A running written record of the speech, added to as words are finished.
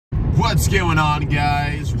What's going on,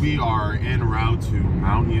 guys? We are en route to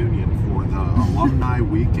Mount Union for the Alumni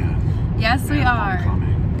weekend. Yes, we are.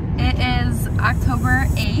 Homecoming. It is October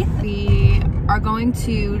 8th. We are going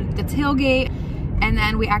to the tailgate, and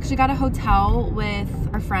then we actually got a hotel with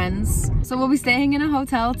our friends. So we'll be staying in a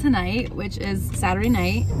hotel tonight, which is Saturday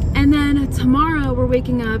night. And then tomorrow we're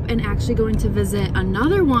waking up and actually going to visit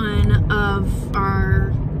another one of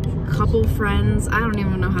our couple friends. I don't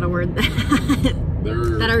even know how to word that.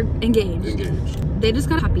 That are engaged. They just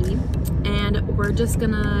got a puppy, and we're just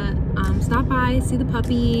gonna stop by, see the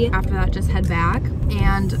puppy. After that, just head back,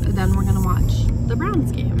 and then we're gonna watch the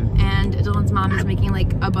Browns game. And Dylan's mom is making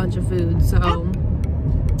like a bunch of food, so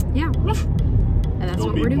yeah. And that's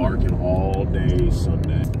what we're doing. We'll be barking all day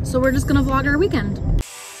Sunday. So we're just gonna vlog our weekend.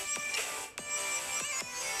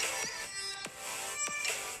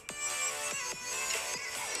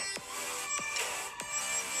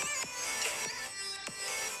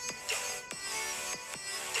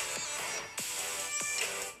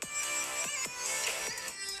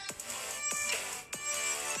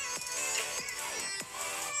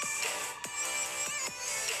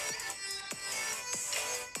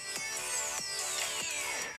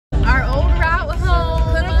 Our old route home.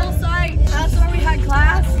 Clinical site. That's where we had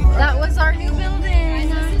class. That was our new building.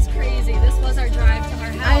 This is crazy. This was our drive to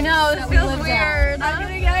our house. I know, this feels weird. I'm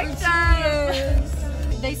gonna get excited.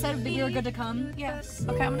 They said we were good to come. Yes.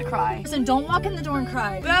 Okay, I'm gonna cry. Listen, don't walk in the door and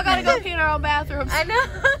cry. We all gotta go pee in our own bathrooms. I know.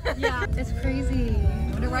 Yeah. It's crazy.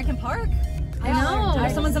 I wonder where I can park. I know.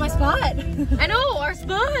 Someone's in my spot. I know, our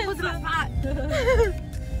spot. Who's in my spot?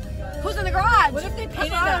 Who's in the garage? What if they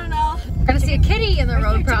painted them? I don't know. We're gonna see a kitty in the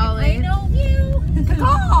road, probably. I know you.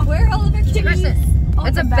 Caw. Where are all of their kitties? Kristen, Oh,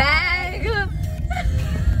 it's a bag.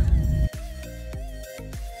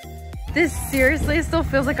 This seriously still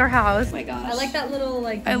feels like our house. Oh my gosh. I like that little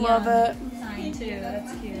like. I love it. Sign too.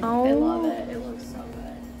 That's cute. Oh. I love it. It looks so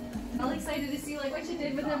good. I'm all excited to see like what you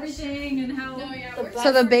did with everything and how. No, yeah,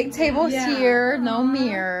 So the big table's here, no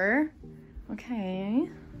mirror. Okay.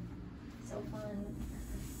 So fun.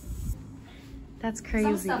 That's crazy.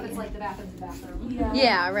 Some stuff it's like the bathroom's the bathroom. Yeah.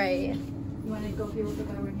 Yeah, right. You want to go pee real quick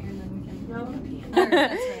over here and then we can. No, pee.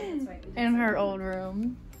 That's right. In her old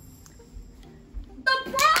room. The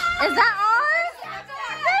prize! Is that ours?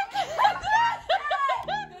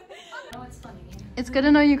 Oh, it's funny. It's good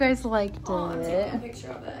to know you guys liked it. Oh, I'm taking a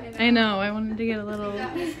picture of it. I know, I wanted to get a little...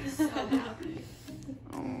 That makes me so happy.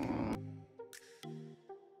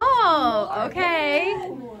 Oh, okay.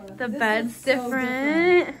 The bed's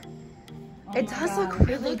different. It does look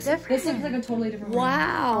really different. This looks like a totally different room.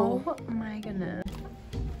 Wow. Oh my goodness.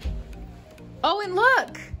 Oh, and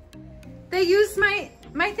look. They used my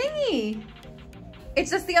thingy. It's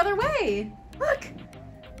just the other way. Look.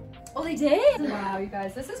 Oh, they did? Wow, you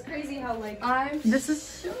guys. This is crazy how, like, This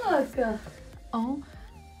is shook. Oh.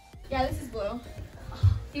 Yeah, this is blue.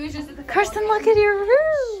 He was just at the Kirsten, look at your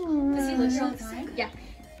room. Does he live here all the time? Yeah.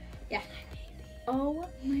 Yeah. Oh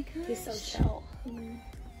my god. He's so chill.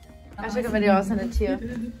 I took a video, I'll send it to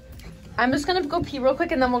you. I'm just gonna go pee real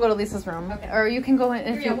quick and then we'll go to Lisa's room. Okay. Or you can go in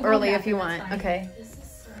if early if you want. Okay. This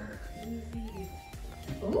is so easy.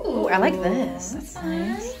 Ooh, I like this. That's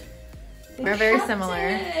nice. We're very similar.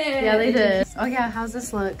 Yeah, they did. Oh yeah, how's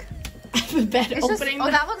this look? The bed It's just, oh,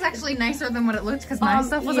 that looks actually nicer than what it looked because my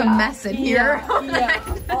stuff was a mess in here. Yeah.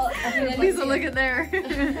 Lisa, look at there.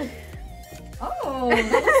 Oh,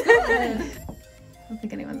 that looks good. I don't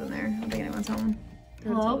think anyone's in there. I don't think anyone's home.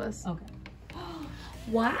 Hello? Okay.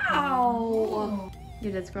 Wow.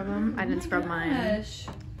 You did scrub them? I didn't scrub mine. Gosh.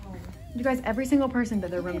 You guys, every single person did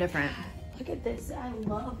their room different. Look at this. I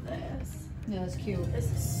love this. Yeah, it's cute. This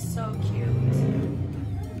is so cute.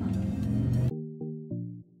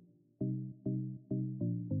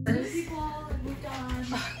 Oh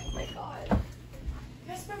my god. You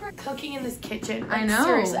guys remember cooking in this kitchen? Like, I know.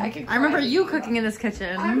 Seriously, I remember you cooking in this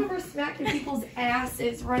kitchen. I remember smacking people's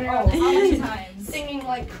asses running around how many times? Singing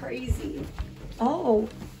like crazy. Oh.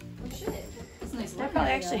 Oh shit. That's nice. I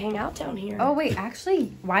probably actually hang out down here. Oh wait,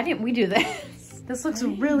 actually, why didn't we do this? This looks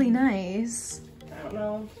really nice. I don't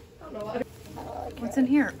know. What. What's in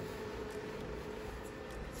here?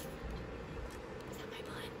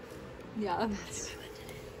 Yeah.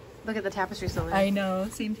 Look at the tapestry ceiling. I know.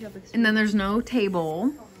 Same tapestry. And then there's no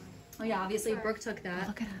table. Oh yeah, obviously Brooke took that.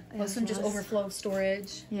 Look at it. Was some just overflow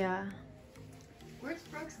storage. Yeah. Where's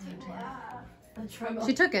Brooke's table?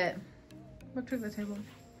 She took it. Brooke took the table.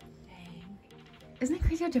 Dang. Isn't it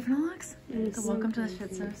crazy how different it looks? The welcome to the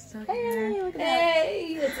shit so stuff. Hey, look at that.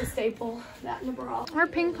 Hey, it's a staple. That and a bra. Our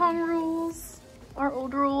ping pong rules. Our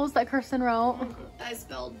old rules that Kirsten wrote. I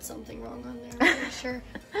spelled something wrong on there, I'm pretty sure.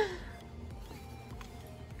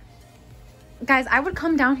 Guys, I would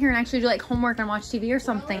come down here and actually do like homework and watch TV or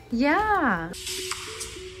something. Yeah.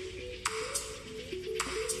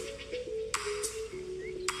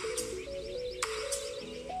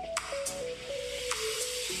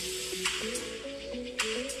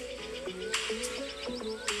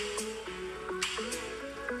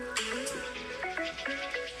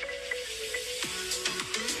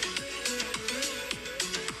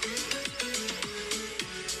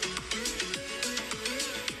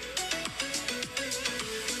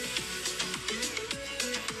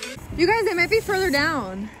 You guys, they might be further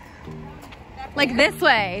down. Like this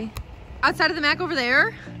way. Outside of the Mac over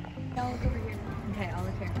there. I'll look over here. Okay, I'll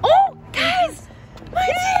look here. Oh, guys! Mine's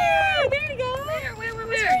here! There you go. Where?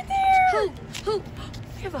 It's right there. Who? You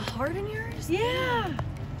have a heart in yours? Yeah.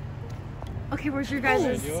 Okay, where's your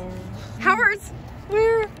guys'? Howard's.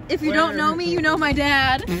 Where? If you don't know me, you know my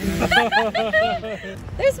dad. There's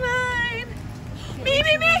mine. Me,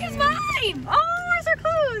 it's mine. Oh, we're so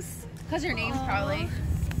close. Cause your name's probably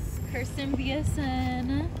Kirsten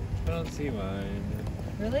BSN. I don't see mine.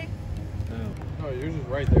 Really? No. Oh, yours is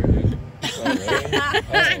right there, dude. Oh, really? Oh,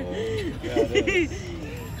 yeah, it is.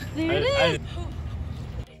 There it is.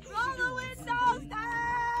 Roll the windows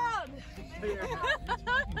down!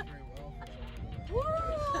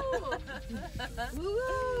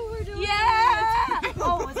 Woo! We're doing Yeah!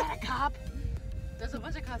 Oh, was that a cop? There's a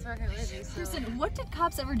bunch of cops around here lately. So. Kristen, what did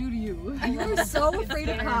cops ever do to you? You are so afraid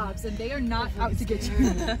of cops, and they are not out to get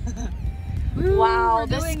you. Wow,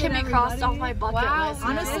 this can be crossed off my bucket list.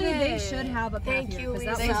 Honestly, they should have a path Thank here, you, 'cause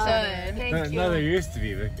Lisa. that They was- should. Thank No, there you. used to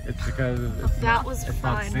be, but it's because it's That was it's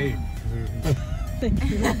not fun. safe. Thank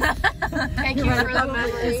you for the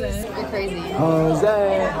memories. You're crazy.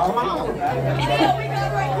 Jose, come on.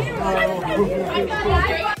 I got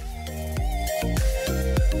it.